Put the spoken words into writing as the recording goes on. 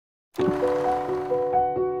Deborah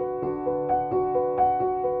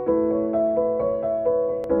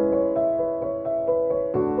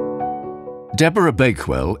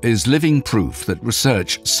Bakewell is living proof that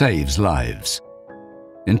research saves lives.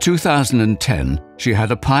 In 2010, she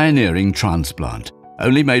had a pioneering transplant,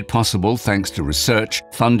 only made possible thanks to research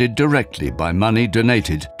funded directly by money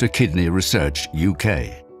donated to Kidney Research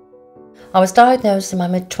UK. I was diagnosed in my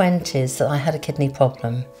mid-20s that I had a kidney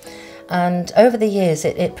problem. And over the years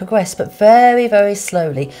it progressed, but very, very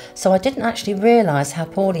slowly. So I didn't actually realise how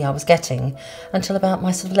poorly I was getting until about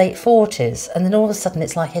my sort of late 40s. And then all of a sudden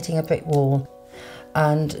it's like hitting a brick wall.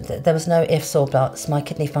 And there was no ifs or buts. My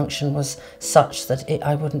kidney function was such that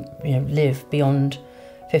I wouldn't live beyond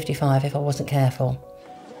 55 if I wasn't careful.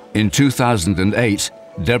 In 2008,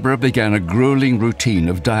 Deborah began a gruelling routine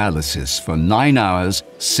of dialysis for 9 hours,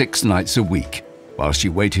 6 nights a week, while she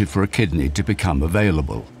waited for a kidney to become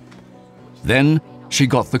available. Then she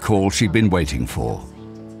got the call she'd been waiting for.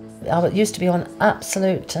 I used to be on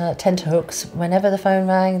absolute tenterhooks. Whenever the phone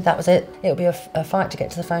rang, that was it. It would be a fight to get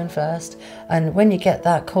to the phone first. And when you get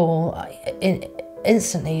that call,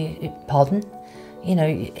 instantly, pardon?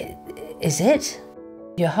 Is it?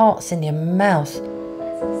 Your heart's in your mouth.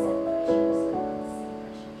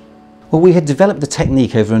 Well, we had developed the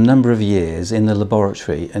technique over a number of years in the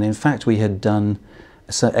laboratory, and in fact we had done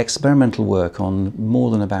experimental work on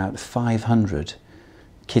more than about 500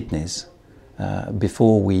 kidneys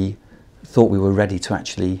before we thought we were ready to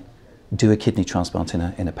actually do a kidney transplant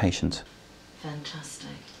in a patient. Fantastic.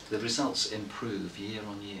 The results improve year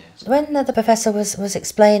on year. When the professor was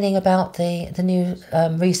explaining about the new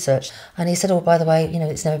research, and he said, oh, by the way,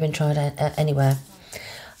 it's never been tried anywhere,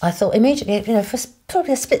 I thought immediately, for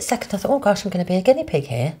probably a split second, I thought, oh gosh, I'm going to be a guinea pig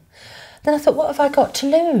here. Then I thought, what have I got to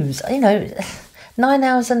lose? 9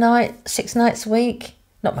 hours a night, 6 nights a week,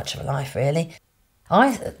 not much of a life really.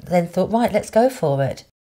 I then thought, right, let's go for it.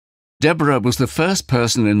 Deborah was the first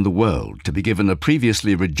person in the world to be given a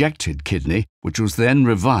previously rejected kidney, which was then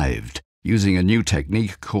revived using a new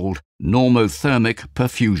technique called normothermic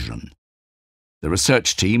perfusion. The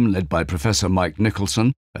research team, led by Professor Mike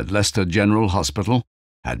Nicholson at Leicester General Hospital,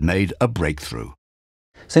 had made a breakthrough.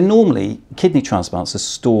 So normally, kidney transplants are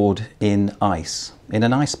stored in ice, in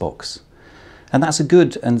an ice box. And that's a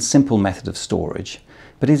good and simple method of storage,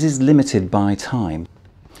 but it is limited by time.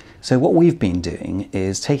 So what we've been doing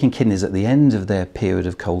is taking kidneys at the end of their period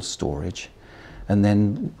of cold storage and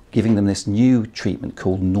then giving them this new treatment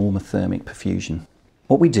called normothermic perfusion.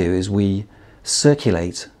 What we do is we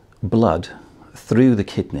circulate blood through the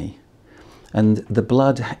kidney, and the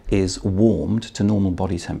blood is warmed to normal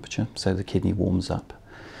body temperature, so the kidney warms up.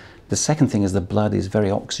 The second thing is the blood is very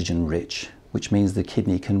oxygen rich, which means the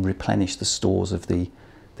kidney can replenish the stores of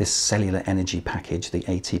this cellular energy package, the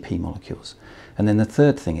ATP molecules. And then the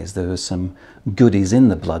third thing is there are some goodies in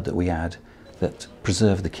the blood that we add that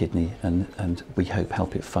preserve the kidney and we hope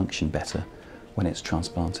help it function better when it's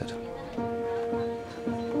transplanted.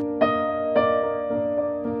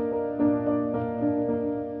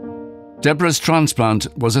 Deborah's transplant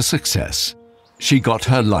was a success. She got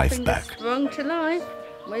her life back. Sprung to life.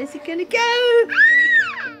 Where's he going to go?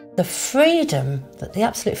 The freedom, the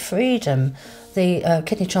absolute freedom the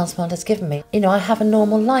kidney transplant has given me. I have a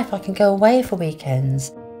normal life. I can go away for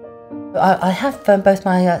weekends. I have both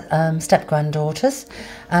my step-granddaughters,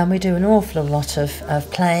 and we do an awful lot of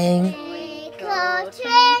playing. Twinkle,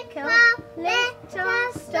 twinkle,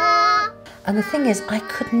 little star. And the thing is, I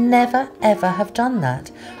could never, ever have done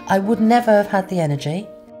that. I would never have had the energy,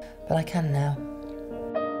 but I can now.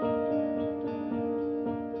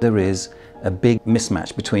 There is a big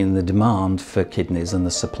mismatch between the demand for kidneys and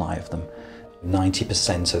the supply of them.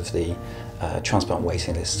 90% of the transplant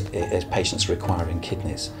waiting list is patients requiring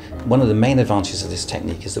kidneys. One of the main advantages of this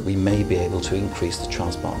technique is that we may be able to increase the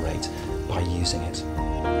transplant rate by using it.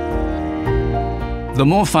 The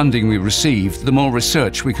more funding we receive, the more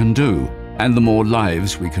research we can do, and the more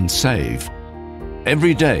lives we can save.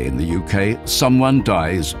 Every day in the UK, someone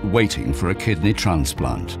dies waiting for a kidney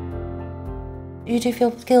transplant. You do feel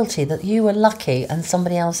guilty that you were lucky and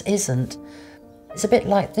somebody else isn't. It's a bit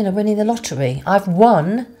like, winning the lottery. I've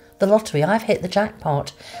won the lottery, I've hit the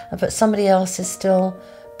jackpot, but somebody else is still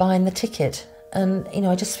buying the ticket. And,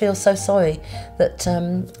 I just feel so sorry that,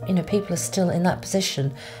 people are still in that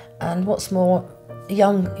position. And what's more,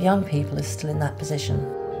 young people are still in that position.